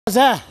What's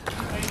that?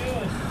 How you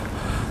doing?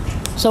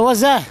 So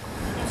what's that?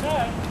 What's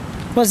that?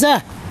 What's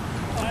that?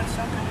 Oh, that's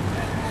something they've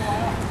had for a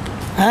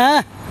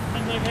while. Huh?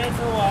 Something they've had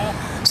for a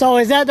while. So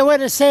is that the way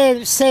to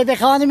save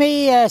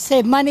economy,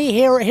 save money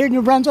here in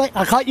New Brunswick?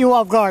 I caught you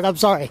off guard. I'm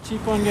sorry.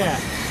 Cheap on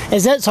gas.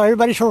 Is it? So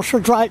everybody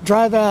should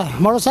drive a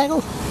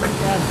motorcycle?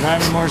 Yeah,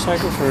 driving a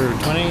motorcycle for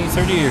 20,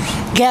 30 years.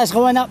 Gas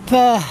going up.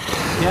 Yeah.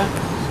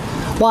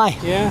 Why?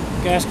 Yeah,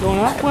 gas going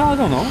up. Well, I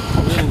don't know.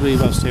 It'll be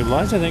about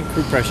stabilized. I think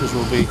crude prices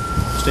will be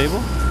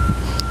stable.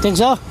 Think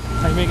so?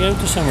 I make it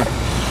out this summer.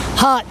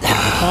 Hot.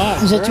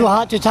 Hot. Is it too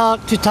hot to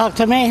talk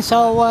to me?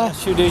 So.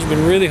 Last few days have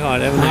been really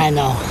hot, haven't they? I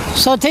know.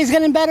 So things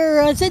getting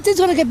better. It's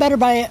going to get better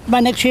by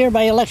next year,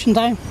 by election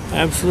time.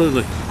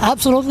 Absolutely.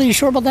 Absolutely. You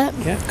sure about that?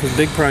 Yeah, because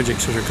big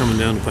projects that are coming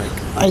down the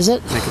pike Is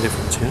it? make a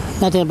difference. Yeah.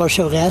 Nothing about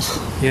show gas.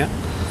 Yeah.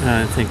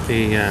 I think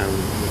the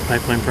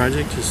pipeline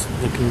project is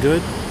looking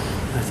good.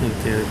 I think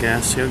the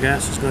shale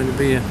gas is going to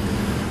be,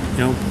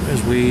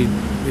 as we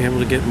be able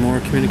to get more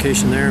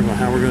communication there about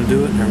how we're going to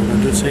do it, how we're going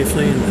to do it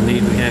safely, and the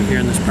need we have here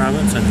in this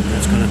province. I think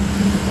that's going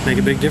to make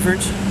a big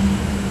difference.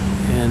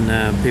 And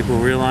people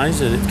realize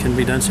that it can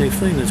be done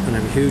safely, and it's going to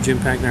have a huge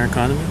impact on our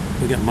economy.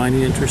 We've got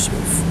mining interests,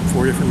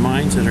 4 different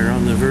mines that are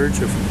on the verge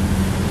of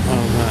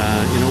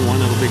one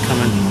that will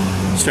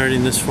be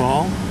starting this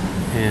fall.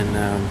 And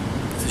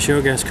if the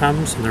shale gas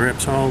comes and the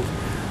Repsol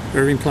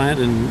Irving plant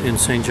in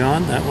St.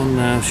 John, that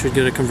one should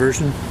get a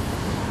conversion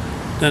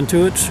done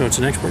to it, so it's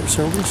an export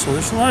facility. So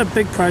there's a lot of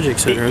big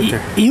projects that are out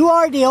there. You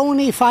are the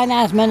only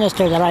finance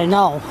minister that I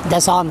know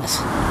that's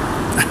honest.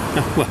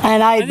 Well,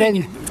 and I've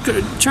been...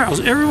 Charles,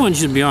 everyone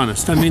should be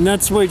honest. I mean,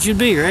 that's the way it should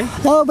be, right?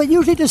 No, but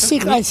usually the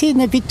secret, I seen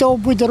the Vito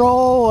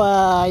Boudreau,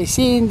 I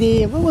seen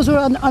the, what was it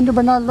under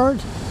Bernard Lord?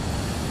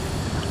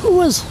 Who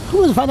was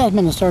finance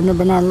minister under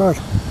Bernard Lord?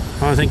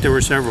 Oh, I think there were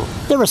several.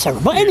 There were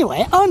several. But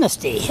anyway,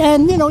 honesty.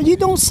 And, you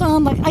don't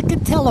sound like... I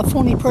could tell a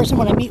phony person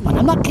when I meet one.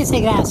 I'm not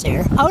kissing ass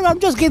here.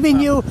 I'm just giving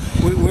you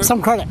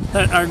some credit.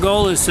 Our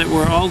goal is that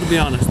we're all to be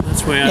honest.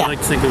 That's the way I like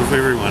to think of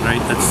everyone, right?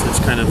 That's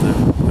kind of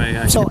the way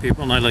I see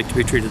people, and I like to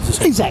be treated the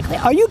same. Exactly.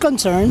 Are you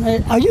concerned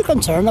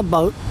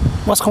about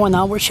what's going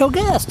on with shale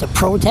gas, the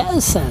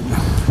protests and...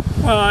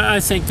 Well, I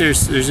think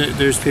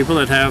there's people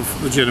that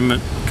have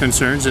legitimate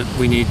concerns that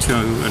we need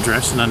to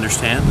address and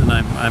understand, and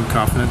I'm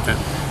confident that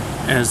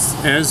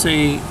as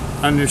they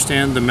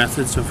understand the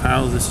methods of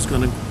how this is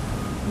going to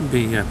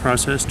be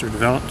processed or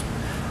developed,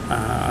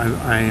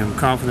 I am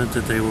confident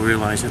that they will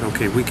realize that,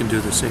 okay, we can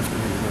do this safely.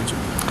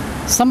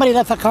 Somebody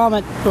left a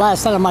comment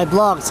last night on my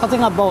blog,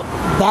 something about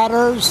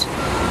batters,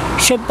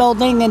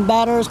 shipbuilding and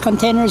batters,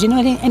 containers. You know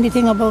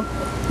anything about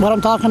what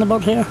I'm talking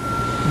about here?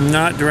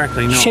 Not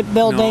directly, no.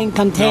 Shipbuilding,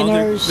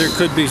 containers. No, there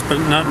could be, but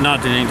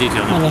not in any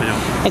detail. No,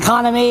 okay.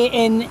 Economy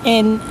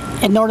in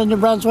northern New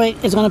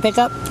Brunswick is going to pick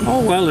up?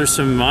 Oh, well, there's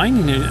some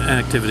mining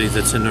activity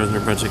that's in northern New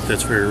Brunswick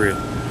that's very real.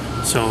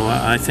 So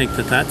I think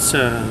that's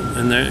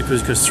and there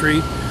because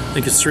I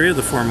think it's 3 of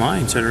the 4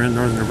 mines that are in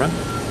northern New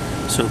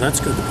Brunswick. So that's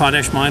good. The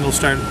potash mine will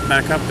start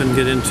back up and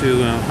get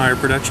into higher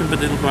production,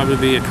 but it'll probably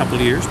be a couple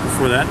of years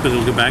before that. But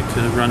it'll go back to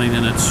running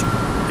in its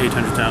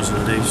 800,000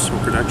 a day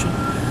production.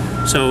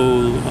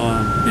 So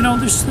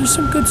there's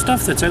some good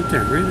stuff that's out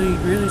there. Really,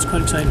 it's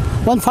quite exciting.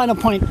 One final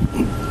point.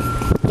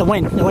 The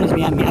wind is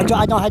behind me.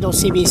 I don't have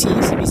those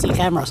CBC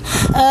cameras.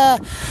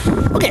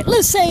 Okay,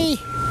 let's say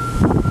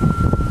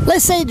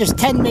there's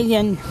 $10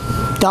 million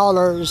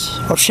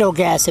of shale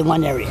gas in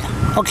one area.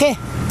 Okay,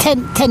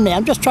 10 million.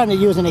 I'm just trying to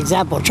use an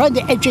example, trying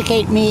to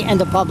educate me and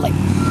the public.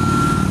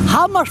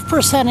 How much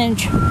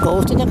percentage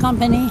goes to the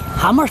company?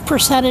 How much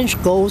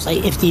percentage goes,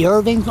 like, if the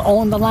Irvings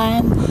own the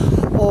land,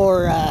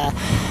 or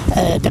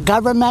the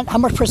government? How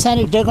much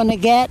percentage they're going to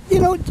get?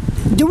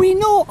 Do we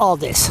know all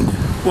this?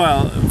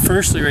 Well,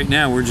 firstly, right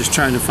now we're just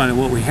trying to find out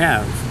what we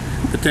have.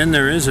 But then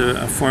there is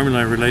a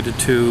formula related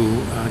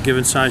to a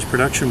given size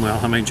production well,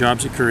 how many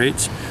jobs it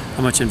creates,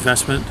 how much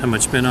investment, how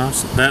much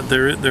spin-offs. That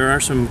there are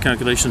some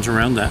calculations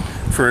around that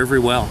for every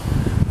well,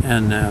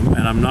 and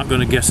I'm not going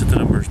to guess at the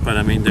numbers, but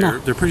I mean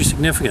they're pretty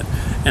significant.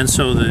 And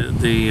so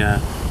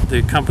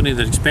the company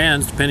that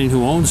expands, depending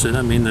who owns it,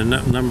 I mean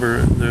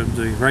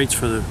the rights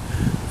for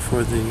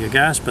the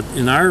gas, but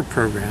in our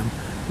program,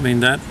 I mean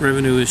that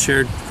revenue is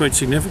shared quite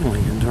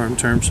significantly in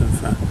terms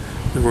of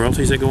the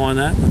royalties that go on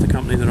that with the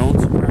company that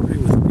owns the property,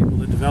 with the people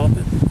that develop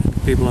it, the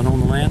people that own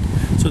the land.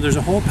 So there's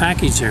a whole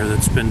package there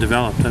that's been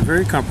developed, a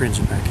very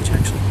comprehensive package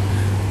actually.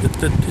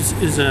 That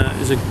is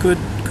a good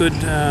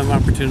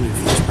opportunity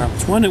for this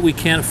province. One that we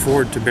can't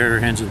afford to bury our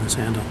hands in the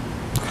sand on.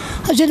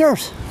 How's your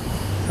nerves?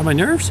 How my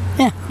nerves?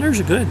 Yeah. Nerves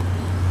are good.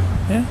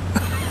 Yeah.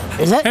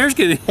 Is it? Hair's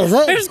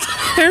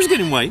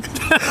getting white.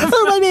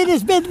 Well, I mean,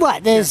 it's been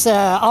what? It's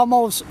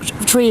almost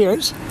 3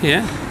 years.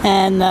 Yeah.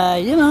 And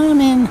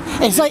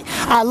it's like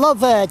I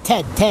love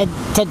Ted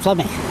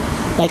Fleming.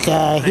 Like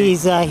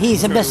he's a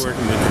Mr.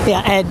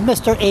 Yeah, and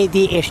Mr.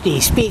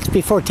 ADHD speaks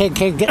before Ted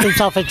can get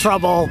himself in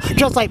trouble,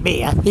 just like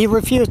me. He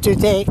refused to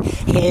take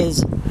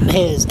his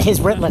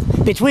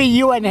Ritalin. Between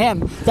you and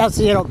him,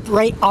 that's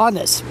right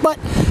honest. But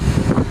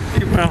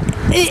well,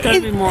 there's got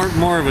to be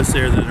more of us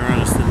there that are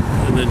honest than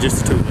than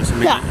just the two of us. I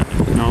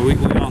mean, you know,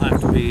 we all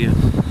have to be.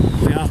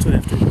 We also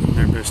have to do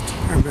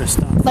our best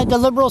stuff. Like the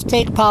Liberals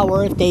take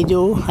power, if they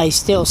do, I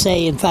still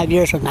say in 5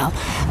 years from now,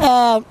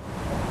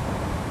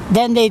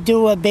 then they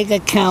do a big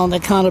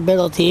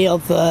accountability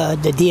of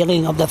the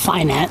dealing of the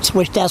finance,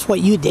 which that's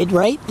what you did,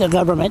 right? The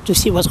government, to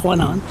see what's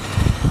going on.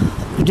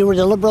 Do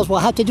the Liberals will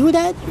have to do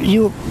that?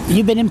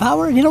 You've been in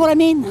power, you know what I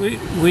mean?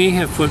 We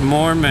have put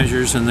more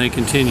measures, and they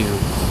continue,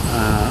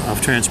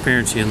 of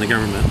transparency in the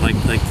government, like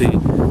the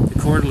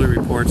quarterly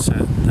reports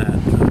that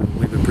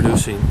we've been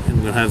producing,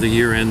 and we'll have the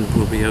year end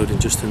will be out in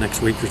just the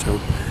next week or so.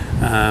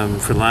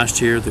 For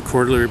last year, the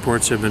quarterly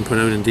reports have been put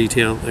out in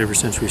detail ever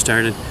since we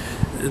started.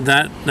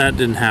 That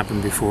didn't happen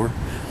before.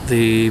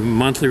 The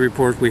monthly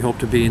report, we hope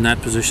to be in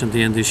that position at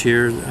the end of this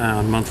year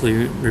on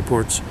monthly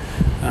reports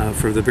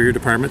for the bigger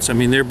departments. I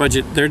mean, their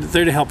budget, they're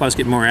to help us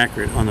get more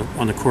accurate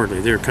on the quarterly.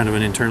 They're kind of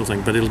an internal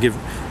thing, but it'll give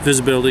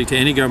visibility to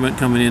any government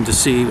coming in to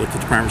see what the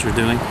departments are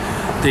doing.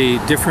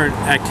 The different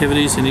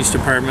activities in each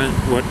department,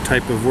 what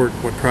type of work,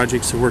 what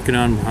projects they're working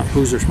on,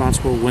 who's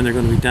responsible, when they're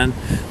going to be done,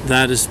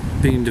 that is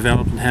being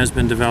developed and has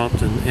been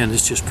developed, and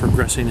it's just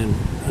progressing and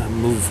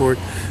moving forward.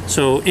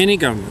 So any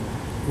government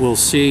will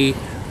see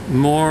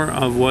more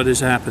of what is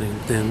happening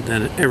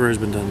than ever has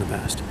been done in the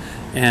past.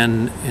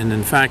 And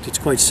in fact, it's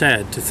quite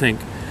sad to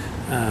think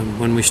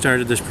when we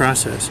started this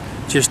process,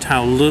 just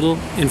how little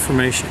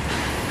information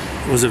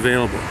was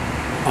available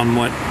on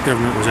what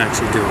government was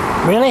actually doing.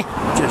 Really?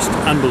 Just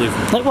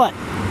unbelievable. Like what?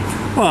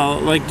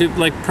 Well,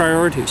 like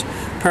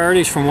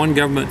priorities from one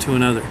government to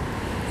another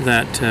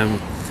that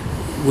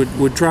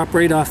would drop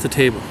right off the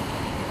table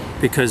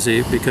because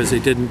they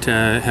didn't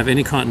have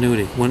any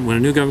continuity. When a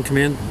new government came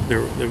in,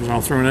 it was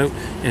all thrown out,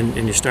 and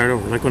you start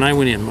over. Like when I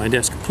went in, my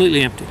desk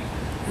completely empty.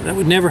 That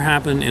would never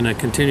happen in a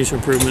continuous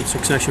improvement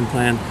succession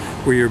plan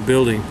where you're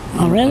building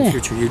really? a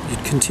future. You'd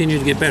continue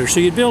to get better. So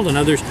you'd build on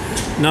others,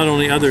 not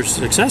only others'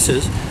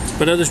 successes,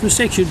 but others'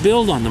 mistakes. You'd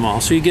build on them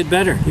all, so you get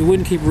better. You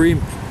wouldn't keep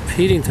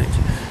repeating things.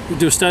 You'd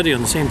do a study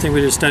on the same thing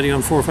we did a study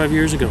on 4 or 5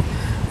 years ago.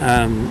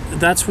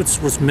 That's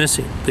what's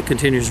missing, the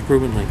continuous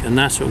improvement link, and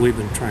that's what we've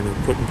been trying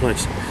to put in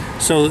place.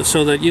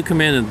 So that you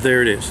come in and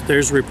there it is.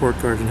 There's a report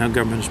card on how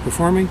government is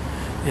performing,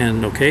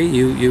 and okay,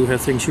 you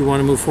have things you want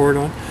to move forward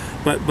on.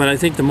 But I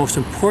think the most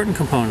important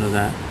component of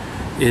that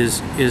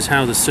is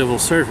how the civil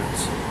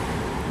servants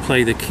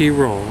play the key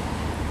role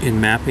in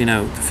mapping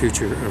out the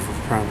future of the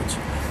province.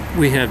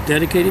 We have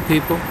dedicated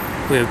people.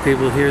 We have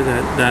people here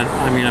that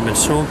I mean, I've been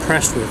so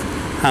impressed with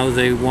how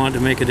they want to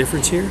make a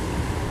difference here.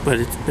 But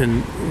it's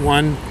been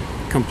one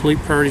complete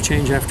priority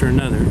change after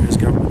another as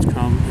governments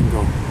come and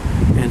go.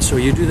 And so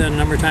you do that a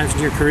number of times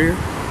in your career,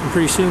 and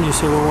pretty soon you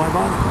say, well, why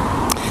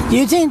bother? Do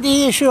you think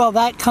the issue of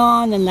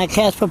AtCon and la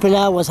Caisse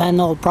Populaire was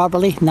handled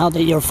properly now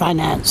that you're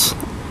finance?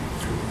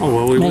 Oh,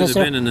 well, we Minister?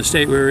 would have been in the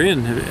state we were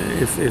in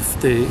if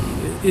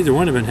either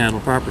one had been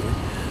handled properly.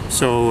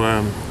 So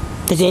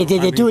did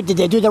they do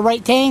the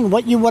right thing?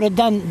 What you would have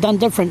done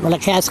different with la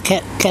Caisse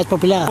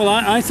Populaire? Well,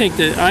 I think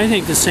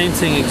the same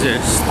thing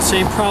exists. The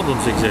same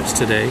problems exist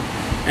today,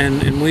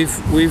 and we've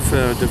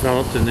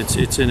developed, and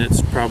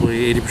it's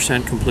probably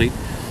 80% complete.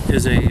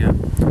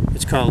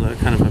 It's called a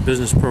kind of a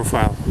business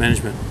profile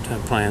management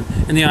plan,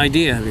 and the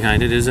idea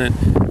behind it is that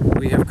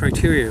we have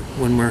criteria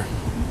when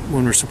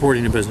we're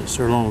supporting a business,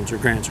 or loans, or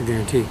grants, or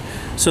guarantee,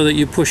 so that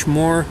you push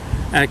more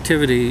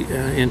activity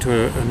into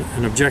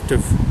an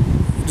objective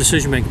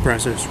decision-making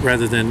process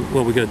rather than,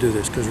 well, we got to do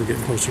this because we're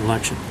getting close to an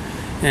election.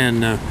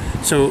 And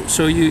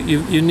so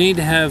you need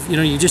to have,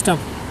 you just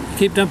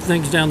keep dumping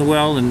things down the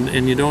well,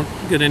 and you don't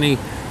get any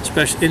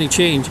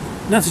change.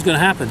 Nothing's going to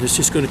happen. It's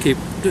just going to keep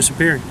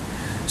disappearing.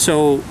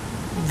 So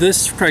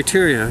this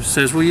criteria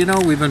says, well,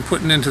 we've been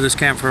putting into this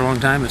camp for a long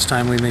time. It's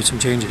time we made some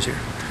changes here.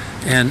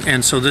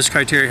 And so this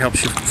criteria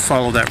helps you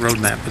follow that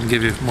roadmap and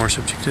give you more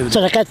subjectivity.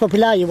 So la Caisse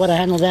Populaire, you would have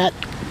handled that?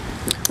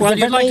 Well,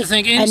 you'd like to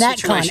think in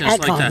situations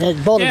like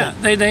that. Both yeah,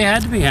 they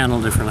had to be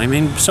handled differently. I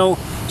mean, so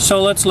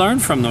let's learn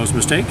from those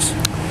mistakes,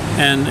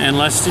 and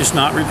let's just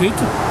not repeat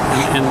them.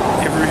 And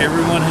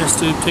everyone has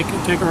to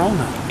take a role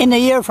now. In a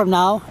year from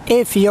now,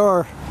 if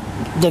you're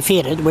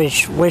defeated,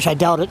 which I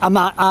doubt it, I'm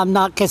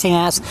not kissing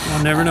ass.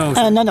 We'll never know.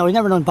 No, we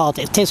never know in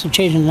politics. Things will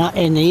change in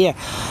a year.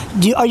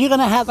 Are you going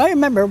to have? I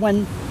remember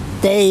when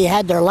they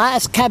had their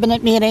last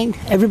cabinet meeting.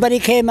 Everybody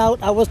came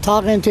out. I was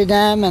talking to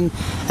them, and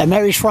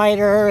Mary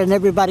Schreider and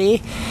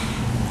everybody.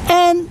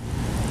 And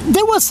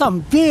there was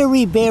some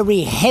very,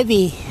 very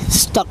heavy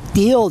stuck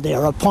deal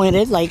there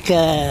appointed, like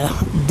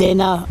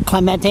Dana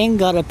Clementing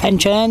got a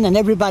pension, and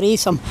everybody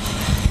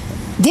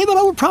David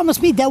Owen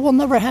promised me that will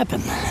never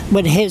happen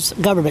with his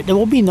government. There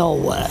will be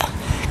no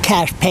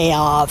cash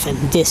payoff and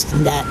this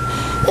and that.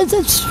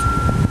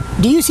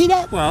 Do you see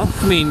that? Well,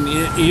 I mean,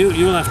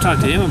 you'll have to talk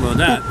to him about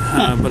that.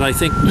 But I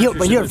think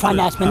but you're a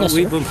finance minister.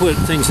 We've been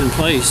putting things in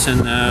place,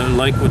 and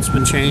like what's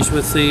been changed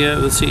with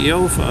the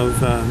CEO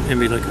of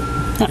Emily,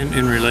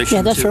 in relation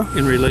yeah, that's to true.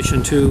 in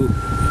relation to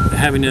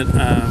having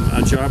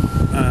a job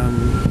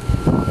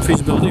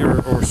feasibility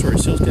or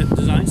sales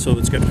design. So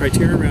it's got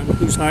criteria around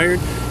who's hired.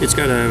 It's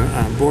got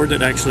a board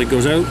that actually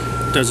goes out,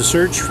 does a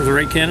search for the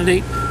right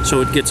candidate,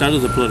 so it gets out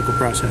of the political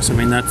process. I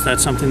mean,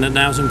 that's something that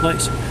now is in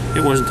place.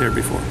 It wasn't there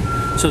before.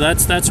 So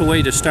that's a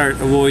way to start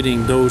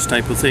avoiding those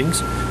type of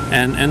things.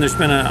 And there's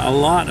been a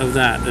lot of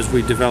that as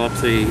we develop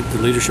the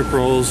leadership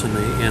roles and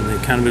the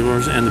accountability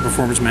roles and the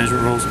performance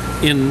management roles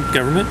in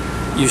government.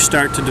 You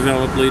start to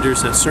develop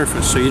leaders that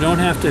surface. So you don't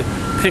have to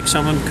pick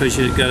someone because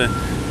you got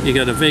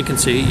a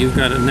vacancy. You've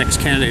got a next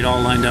candidate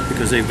all lined up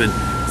because they've been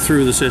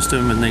through the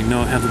system and they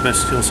have the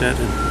best skill set,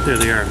 and there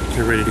they are.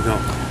 They're ready to go.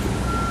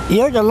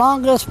 You're the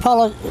longest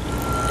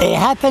it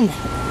happened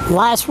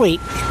last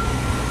week.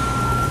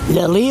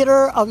 The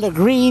leader of the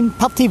Green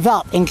Party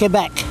Vert in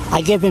Quebec,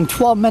 I gave him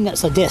 12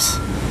 minutes of this.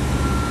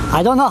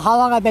 I don't know how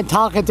long I've been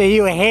talking to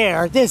you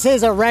here. This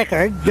is a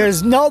record.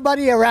 There's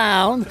nobody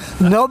around.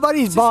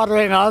 Nobody's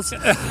bothering us.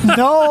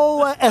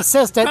 No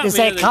assistant to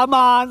say, come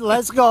on,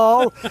 let's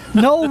go.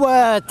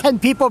 No 10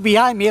 people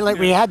behind me like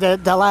we had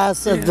the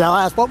last,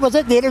 what was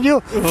it, the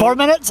interview? 4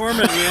 minutes? 4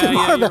 minutes,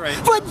 yeah, you're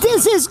right. But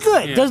this is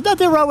good. Yeah. There's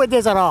nothing wrong with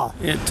this at all.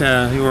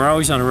 You were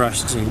always on a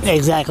rush, it seems.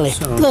 Exactly.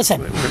 So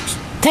listen, it works.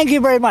 Thank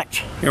you very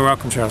much. You're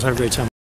welcome, Charles. Have a great time.